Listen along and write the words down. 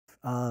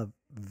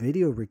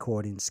video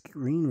recording,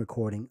 screen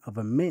recording of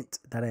a mint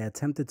that I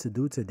attempted to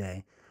do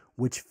today,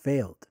 which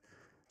failed.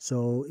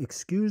 So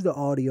excuse the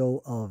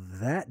audio of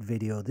that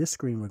video, this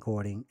screen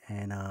recording,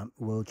 and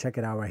we'll check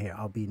it out right here.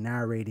 I'll be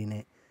narrating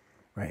it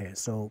right here.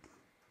 So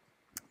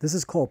this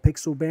is called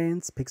Pixel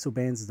Bands. Pixel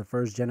Bands is the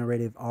first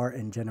generative art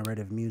and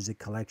generative music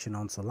collection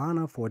on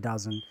Solana.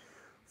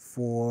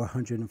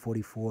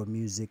 4,444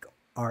 music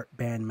art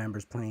band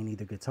members playing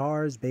either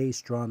guitars, bass,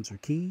 drums, or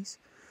keys.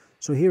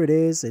 So here it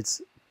is.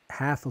 It's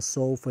half a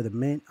soul for the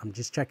mint. I'm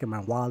just checking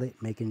my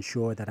wallet, making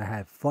sure that I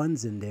have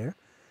funds in there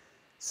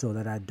so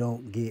that I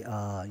don't get,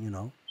 I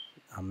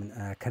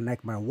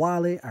connect my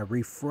wallet, I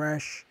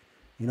refresh,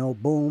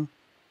 boom.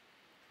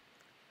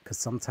 Because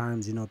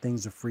sometimes,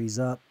 things will freeze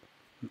up.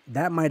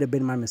 That might have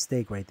been my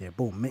mistake right there.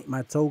 Boom, make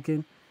my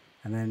token,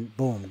 and then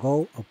boom,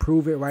 go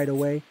approve it right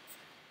away.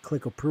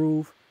 Click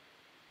approve,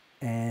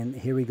 and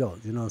here we go.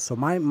 So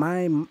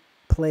my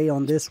play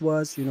on this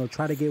was,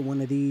 try to get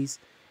one of these,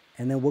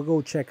 and then we'll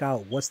go check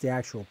out what's the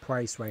actual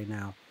price right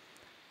now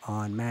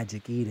on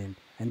MagicEden.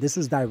 And this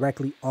was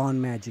directly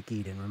on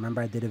MagicEden.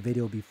 Remember, I did a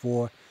video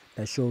before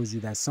that shows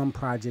you that some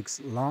projects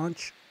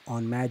launch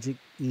on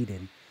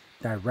MagicEden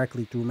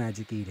directly through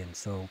MagicEden.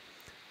 So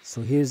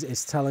here's,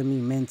 it's telling me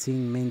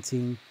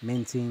minting,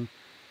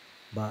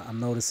 but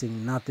I'm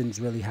noticing nothing's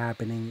really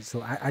happening.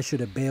 So I should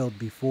have bailed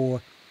before.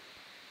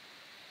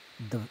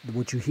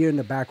 What you hear in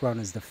the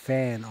background is the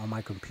fan on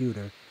my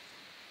computer.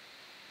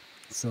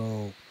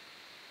 So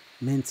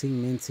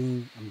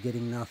minting, I'm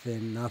getting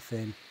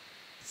nothing.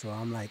 So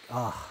I'm like,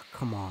 oh,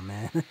 come on,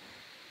 man.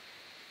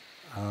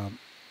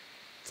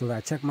 So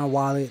I check my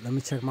wallet. Let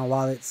me check my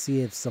wallet,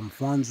 see if some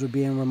funds were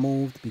being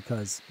removed,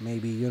 because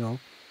maybe,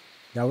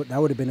 that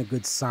would have been a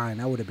good sign.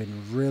 I would have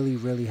been really,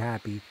 really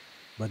happy,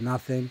 but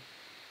nothing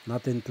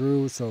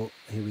through. So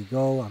here we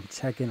go. I'm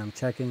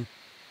checking,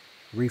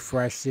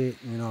 refreshed it.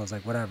 I was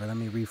like, whatever, let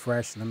me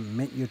refresh. Let me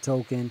mint your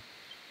token.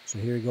 So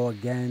here we go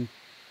again.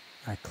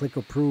 I click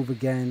approve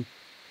again,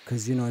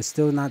 because, it's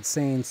still not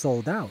saying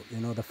sold out.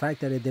 The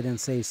fact that it didn't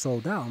say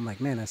sold out, I'm like,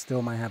 man, I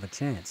still might have a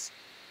chance.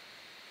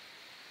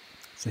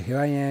 So here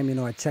I am.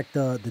 I checked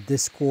the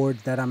Discord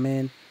that I'm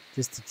in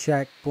just to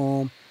check.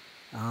 Boom.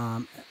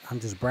 I'm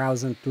just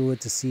browsing through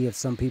it to see if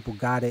some people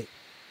got it,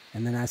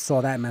 and then I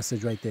saw that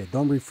message right there.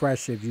 Don't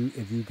refresh if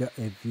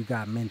you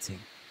got minting.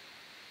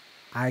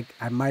 I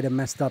might have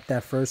messed up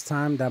that first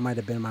time. That might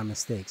have been my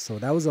mistake. So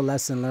that was a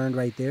lesson learned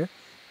right there.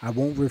 I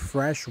won't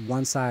refresh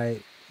once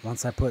I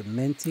put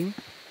minting.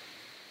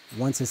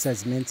 Once it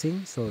says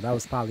minting, so that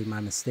was probably my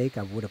mistake.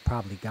 I would have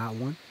probably got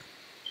one.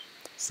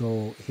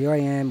 So here I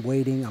am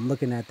waiting. I'm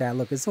looking at that.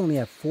 Look, it's only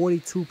at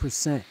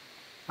 42%.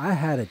 I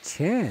had a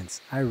chance.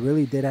 I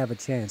really did have a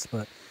chance,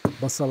 but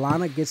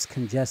Solana gets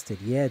congested.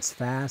 Yeah, it's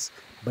fast,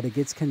 but it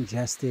gets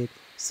congested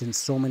since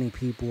so many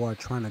people are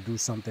trying to do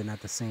something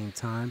at the same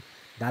time.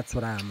 That's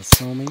what I'm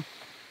assuming.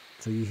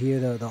 So you hear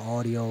the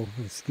audio.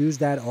 Excuse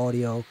that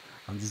audio.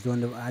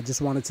 I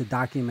just wanted to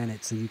document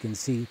it so you can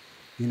see,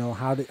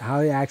 how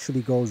it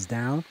actually goes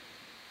down.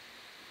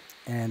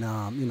 And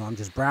I'm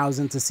just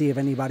browsing to see if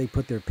anybody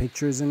put their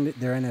pictures in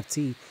their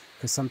NFT,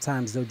 because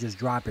sometimes they'll just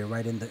drop it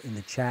right in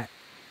the chat.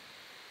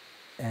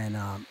 And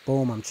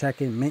boom, I'm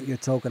checking, mint your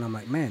token. I'm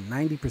like, man,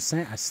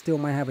 90%, I still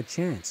might have a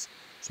chance.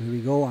 So here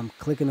we go. I'm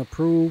clicking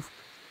approve.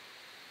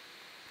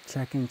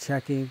 Checking,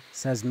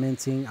 says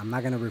minting. I'm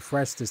not going to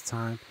refresh this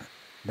time.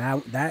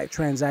 That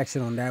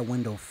transaction on that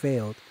window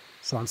failed.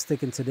 So I'm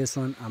sticking to this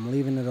one. I'm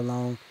leaving it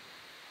alone.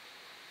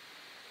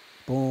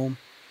 Boom.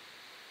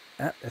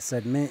 It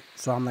said mint.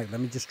 So I'm like, let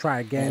me just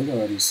try again. It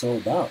already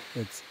sold out.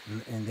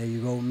 And there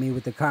you go, me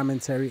with the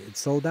commentary. It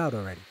sold out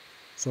already.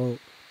 So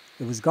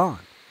it was gone.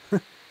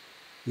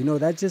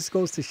 That just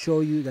goes to show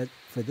you that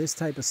for this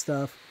type of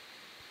stuff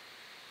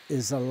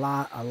is a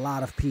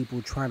lot of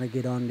people trying to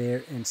get on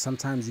there, and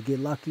sometimes you get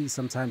lucky,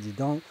 sometimes you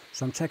don't.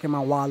 So I'm checking my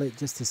wallet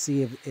just to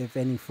see if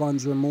any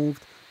funds were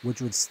moved,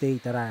 which would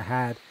state that I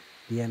had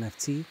the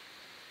NFT.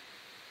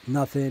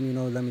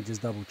 Nothing, let me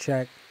just double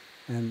check.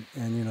 And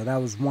that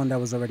was one that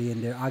was already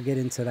in there. I'll get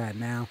into that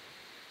now.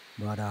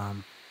 But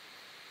I'm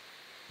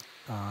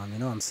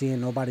seeing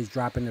nobody's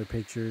dropping their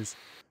pictures.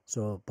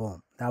 So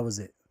boom, that was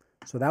it.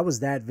 So that was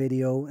that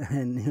video,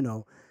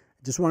 and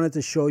just wanted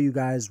to show you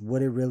guys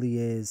what it really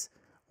is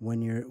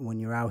when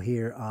you're out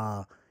here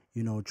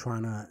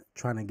trying to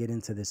get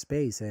into this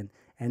space. And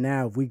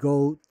now if we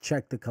go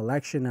check the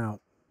collection out,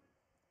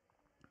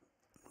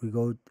 we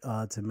go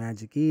to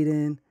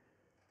MagicEden.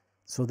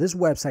 So this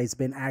website's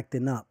been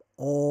acting up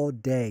all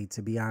day,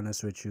 to be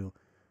honest with you.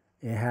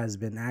 It has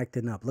been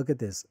acting up. Look at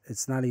this.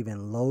 It's not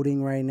even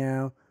loading right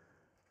now.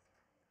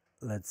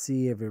 Let's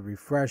see if it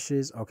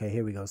refreshes. Okay,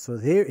 here we go. So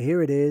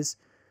here it is.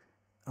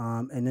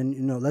 And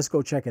then, let's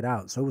go check it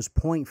out. So it was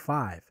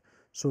 0.5.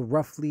 So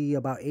roughly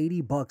about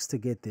 $80 to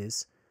get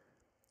this.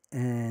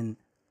 And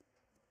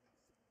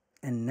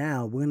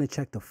now we're going to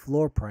check the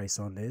floor price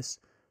on this.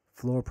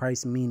 Floor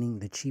price meaning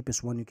the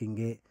cheapest one you can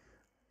get.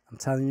 I'm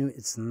telling you,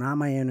 it's not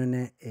my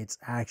internet. It's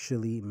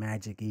actually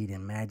MagicEden.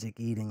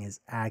 MagicEden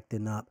is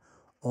acting up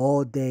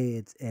all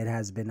day it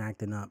has been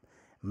acting up.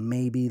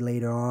 Maybe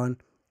later on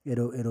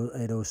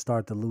it'll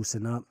start to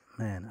loosen up.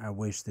 Man, I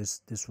wish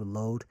this would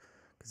load,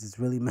 because it's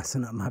really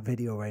messing up my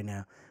video right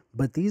now.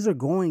 But these are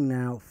going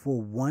now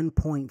for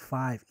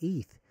 1.5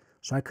 ETH.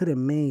 So I could have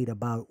made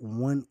about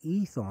 1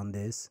 ETH on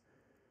this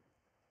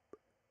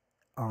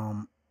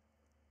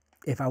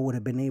if I would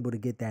have been able to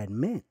get that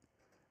mint,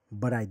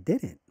 but I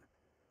didn't.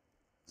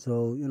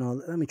 So, you know,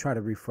 let me try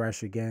to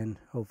refresh again.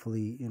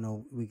 Hopefully, you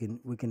know, we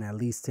can at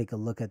least take a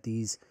look at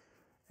these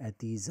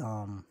NFTs.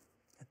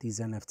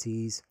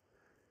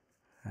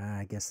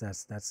 I guess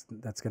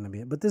that's gonna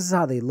be it. But this is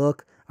how they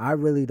look. I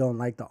really don't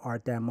like the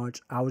art that much.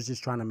 I was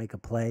just trying to make a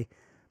play.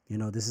 You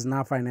know, this is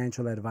not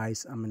financial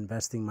advice. I'm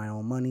investing my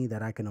own money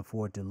that I can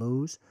afford to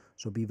lose.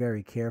 So be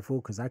very careful,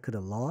 because I could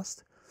have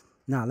lost.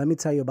 Now, let me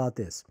tell you about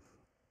this.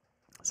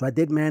 So I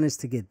did manage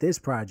to get this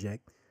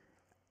project,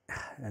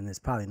 and it's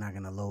probably not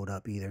going to load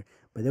up either.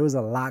 But there was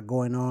a lot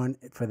going on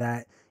for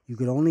that. You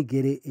could only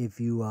get it if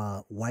you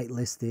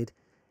whitelisted,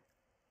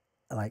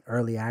 like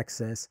early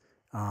access.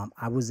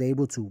 I was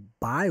able to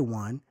buy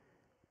one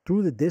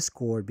through the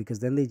Discord, because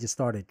then they just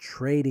started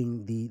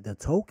trading the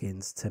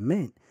tokens to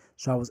mint.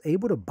 So I was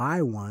able to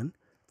buy one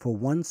for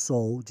 1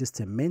 SOL just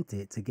to mint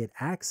it to get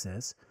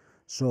access.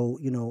 So,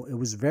 you know, it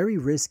was very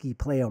risky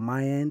play on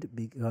my end,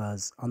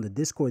 because on the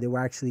Discord, they were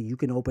actually, you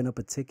can open up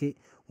a ticket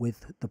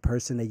with the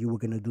person that you were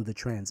going to do the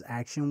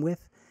transaction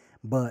with.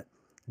 But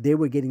they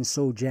were getting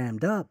so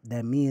jammed up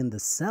that me and the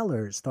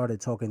seller started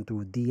talking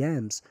through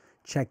DMs,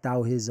 checked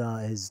out his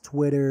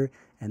Twitter,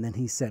 and then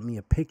he sent me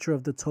a picture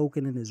of the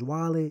token in his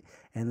wallet.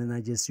 And then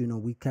I just, you know,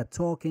 we kept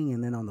talking.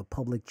 And then on the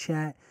public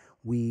chat,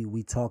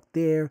 we talked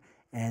there.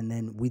 And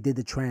then we did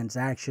the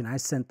transaction. I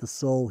sent the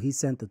SOL, he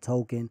sent the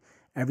token.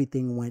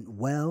 Everything went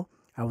well.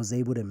 I was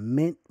able to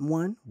mint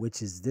one,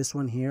 which is this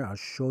one here. I'll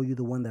show you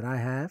the one that I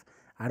have.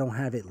 I don't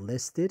have it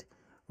listed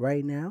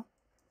right now.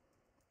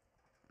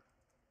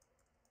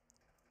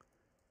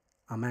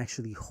 I'm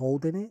actually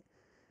holding it.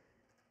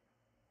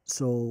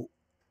 So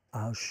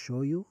I'll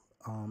show you.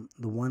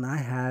 The one I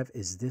have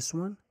is this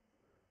one.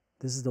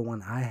 This is the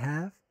one I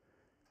have.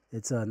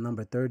 It's a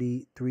number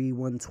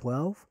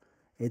 33112.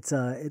 It's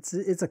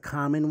a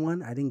common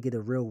one. I didn't get a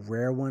real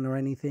rare one or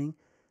anything.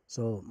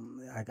 So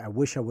I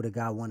wish I would have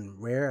got one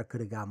rare. I could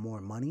have got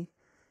more money.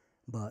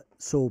 But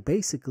so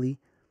basically,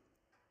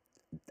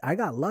 I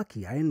got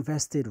lucky. I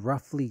invested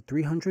roughly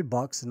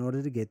 $300 in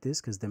order to get this,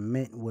 because the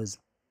mint was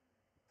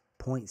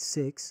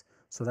 0.6.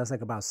 So that's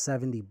like about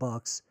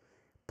 $70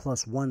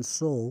 plus 1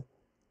 SOL.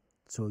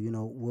 So, you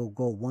know, we'll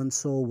go 1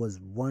 SOL was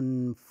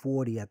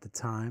 140 at the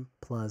time,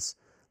 plus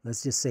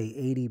let's just say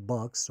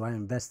 $80. So I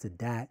invested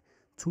that,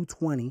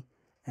 220.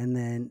 And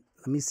then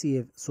let me see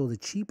if, so the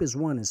cheapest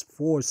one is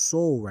 4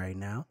 SOL right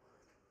now.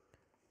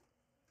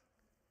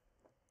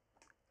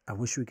 I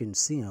wish we can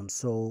see them.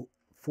 So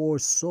 4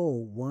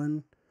 SOL,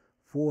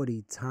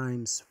 140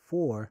 times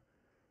 4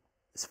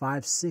 is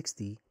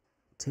 560.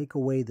 Take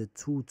away the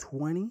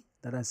 220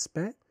 that I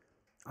spent,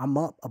 I'm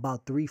up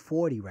about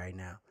 340 right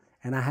now.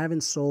 And I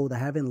haven't sold, I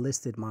haven't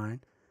listed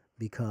mine,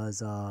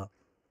 because a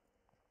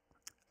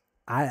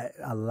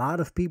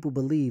lot of people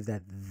believe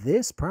that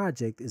this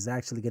project is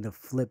actually going to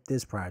flip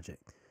this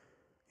project.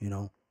 You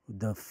know,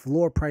 the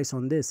floor price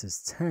on this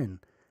is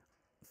 10.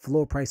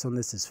 Floor price on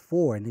this is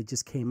 4, and it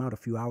just came out a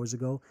few hours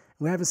ago.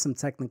 We're having some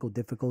technical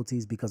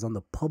difficulties because on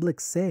the public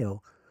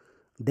sale,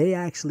 they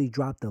actually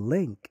dropped the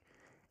link,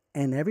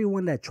 and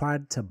everyone that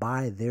tried to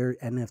buy their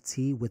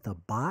NFT with a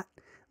bot,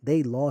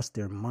 they lost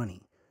their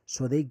money.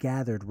 So they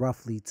gathered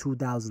roughly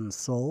 2,000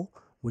 SOL,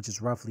 which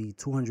is roughly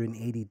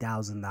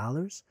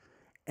 $280,000,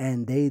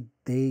 and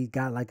they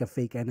got like a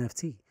fake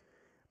NFT.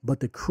 But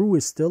the crew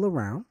is still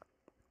around.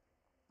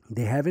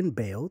 They haven't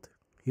bailed.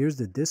 Here's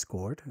the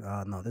Discord.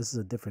 No, this is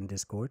a different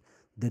Discord.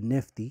 The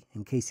Nifty,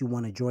 in case you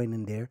want to join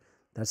in there.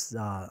 That's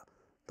the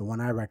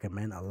one I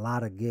recommend. A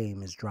lot of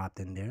game is dropped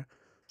in there.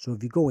 So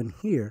if you go in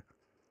here,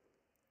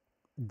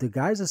 the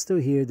guys are still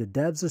here. The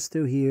devs are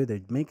still here.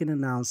 They're making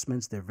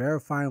announcements. They're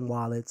verifying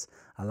wallets.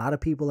 A lot of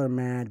people are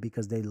mad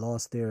because they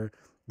lost their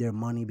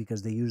money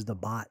because they used the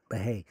bot.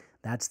 But hey,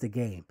 that's the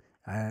game.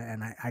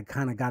 And I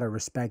kind of gotta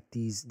respect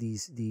these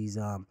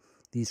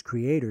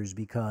creators,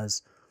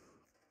 because.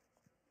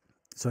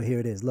 So here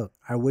it is. Look,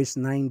 I wish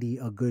 90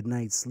 a good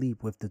night's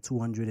sleep with the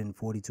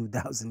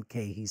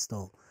 242,000K he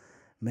stole.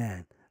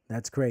 Man,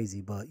 that's crazy.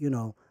 But you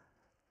know,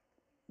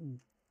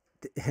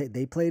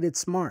 they played it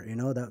smart. You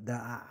know,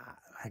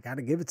 I got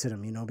to give it to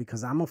them, you know,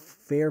 because I'm a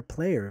fair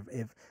player.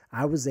 If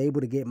I was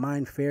able to get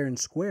mine fair and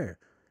square,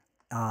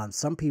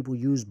 some people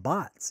use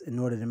bots in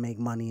order to make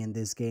money in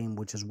this game,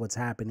 which is what's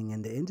happening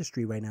in the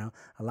industry right now.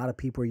 A lot of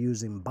people are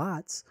using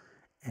bots,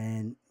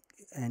 and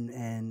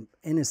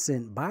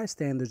innocent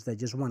bystanders that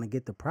just want to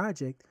get the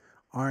project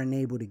aren't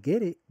able to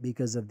get it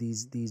because of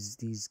these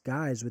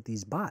guys with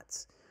these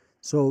bots.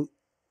 So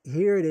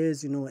here it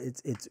is. You know,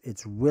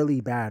 it's really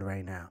bad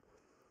right now.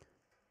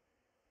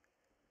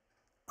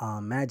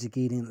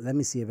 MagicEden, let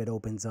me see if it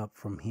opens up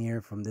from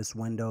here, from this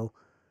window.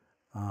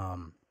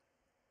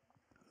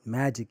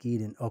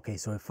 MagicEden. Okay,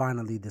 so it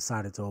finally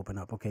decided to open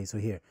up. Okay, so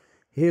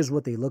here's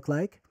what they look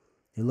like.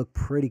 They look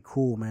pretty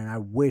cool, man. I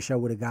wish I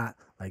would have got,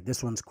 like,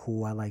 this one's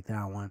cool. I like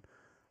that one.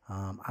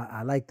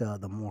 I like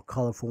the more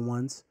colorful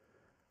ones.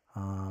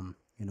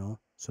 You know,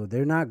 so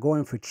they're not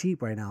going for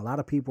cheap right now. A lot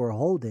of people are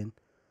holding.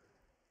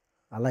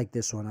 I like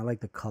this one. I like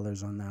the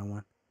colors on that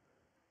one.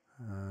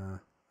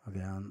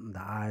 Okay, on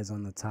the eyes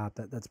on the top,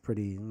 that's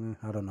pretty,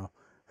 I don't know.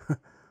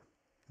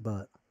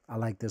 But I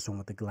like this one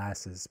with the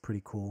glasses.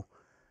 Pretty cool.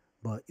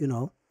 But, you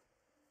know,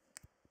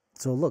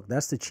 so look,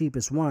 that's the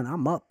cheapest one.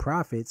 I'm up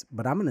profits,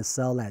 but I'm going to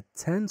sell at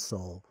 10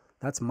 Sol.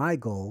 That's my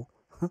goal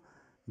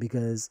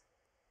because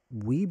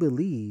we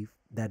believe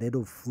that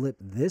it'll flip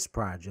this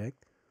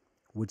project,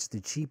 which the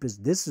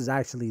cheapest. This is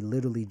actually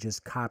literally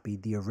just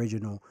copied the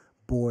original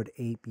Bored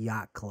Ape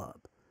Yacht Club.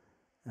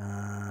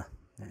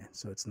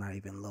 So it's not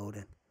even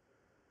loading.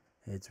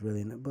 It's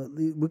really not, but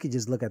we could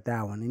just look at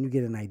that one and you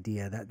get an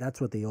idea.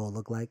 That's what they all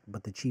look like,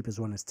 but the cheapest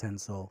one is 10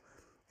 Sol.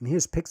 And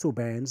here's Pixel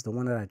Bands, the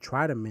one that I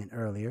tried to mint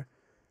earlier.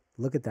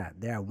 Look at that.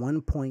 They're at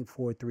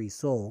 1.43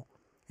 Sol.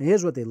 And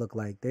here's what they look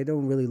like. They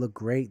don't really look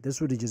great. This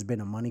would have just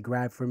been a money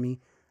grab for me.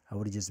 I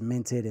would have just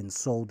minted and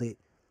sold it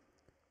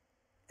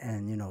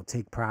and, you know,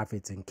 take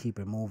profits and keep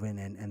it moving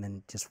and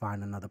then just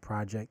find another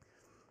project.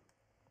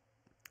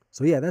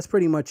 So yeah, that's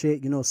pretty much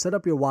it. You know, set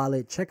up your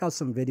wallet, check out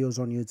some videos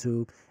on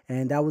YouTube.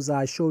 And that was,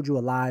 I showed you a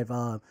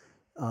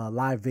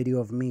live video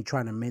of me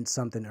trying to mint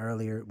something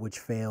earlier, which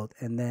failed.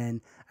 And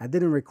then I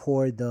didn't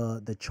record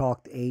the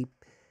Chalked Ape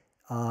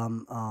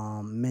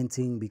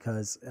minting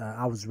because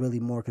I was really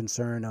more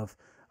concerned of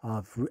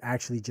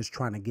actually just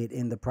trying to get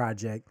in the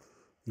project.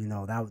 You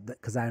know, that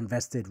because I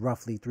invested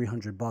roughly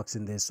 $300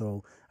 in this,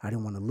 so I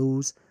didn't want to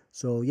lose.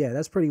 So yeah,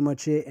 that's pretty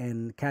much it,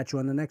 and catch you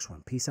on the next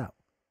one. Peace out.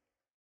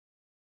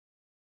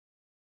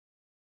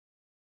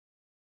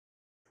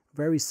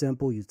 Very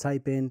simple. You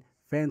type in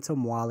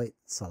Phantom Wallet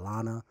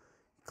Solana,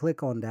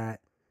 click on that,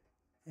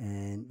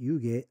 and you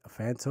get a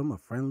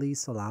friendly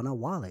Solana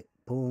wallet.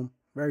 Boom.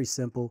 Very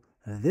simple.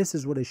 This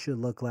is what it should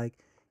look like.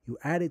 You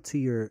add it to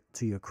your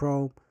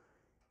Chrome.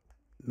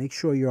 Make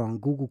sure you're on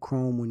Google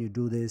Chrome when you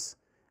do this,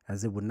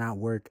 as it would not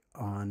work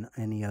on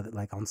any other,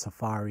 like on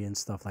Safari and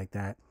stuff like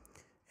that.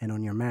 And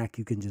on your Mac,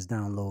 you can just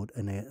download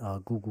a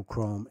Google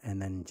Chrome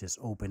and then just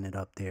open it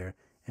up there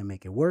and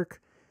make it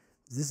work.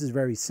 This is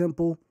very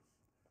simple.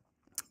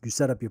 You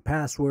set up your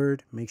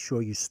password. Make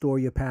sure you store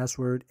your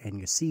password and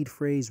your seed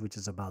phrase, which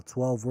is about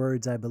 12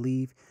 words, I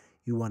believe.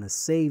 You want to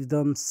save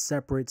them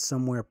separate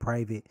somewhere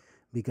private,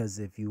 because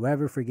if you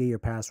ever forget your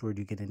password,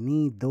 you're going to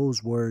need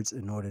those words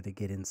in order to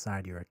get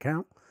inside your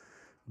account.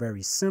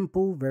 Very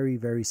simple, very,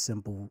 very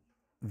simple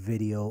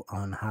video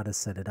on how to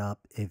set it up.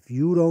 If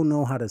you don't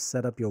know how to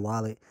set up your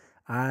wallet,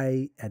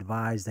 I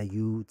advise that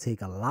you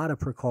take a lot of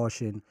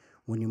precaution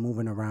when you're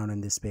moving around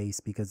in this space,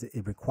 because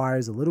it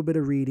requires a little bit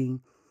of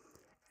reading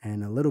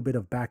and a little bit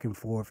of back and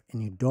forth,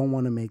 and you don't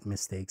want to make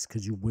mistakes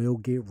because you will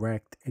get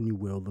wrecked and you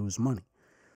will lose money.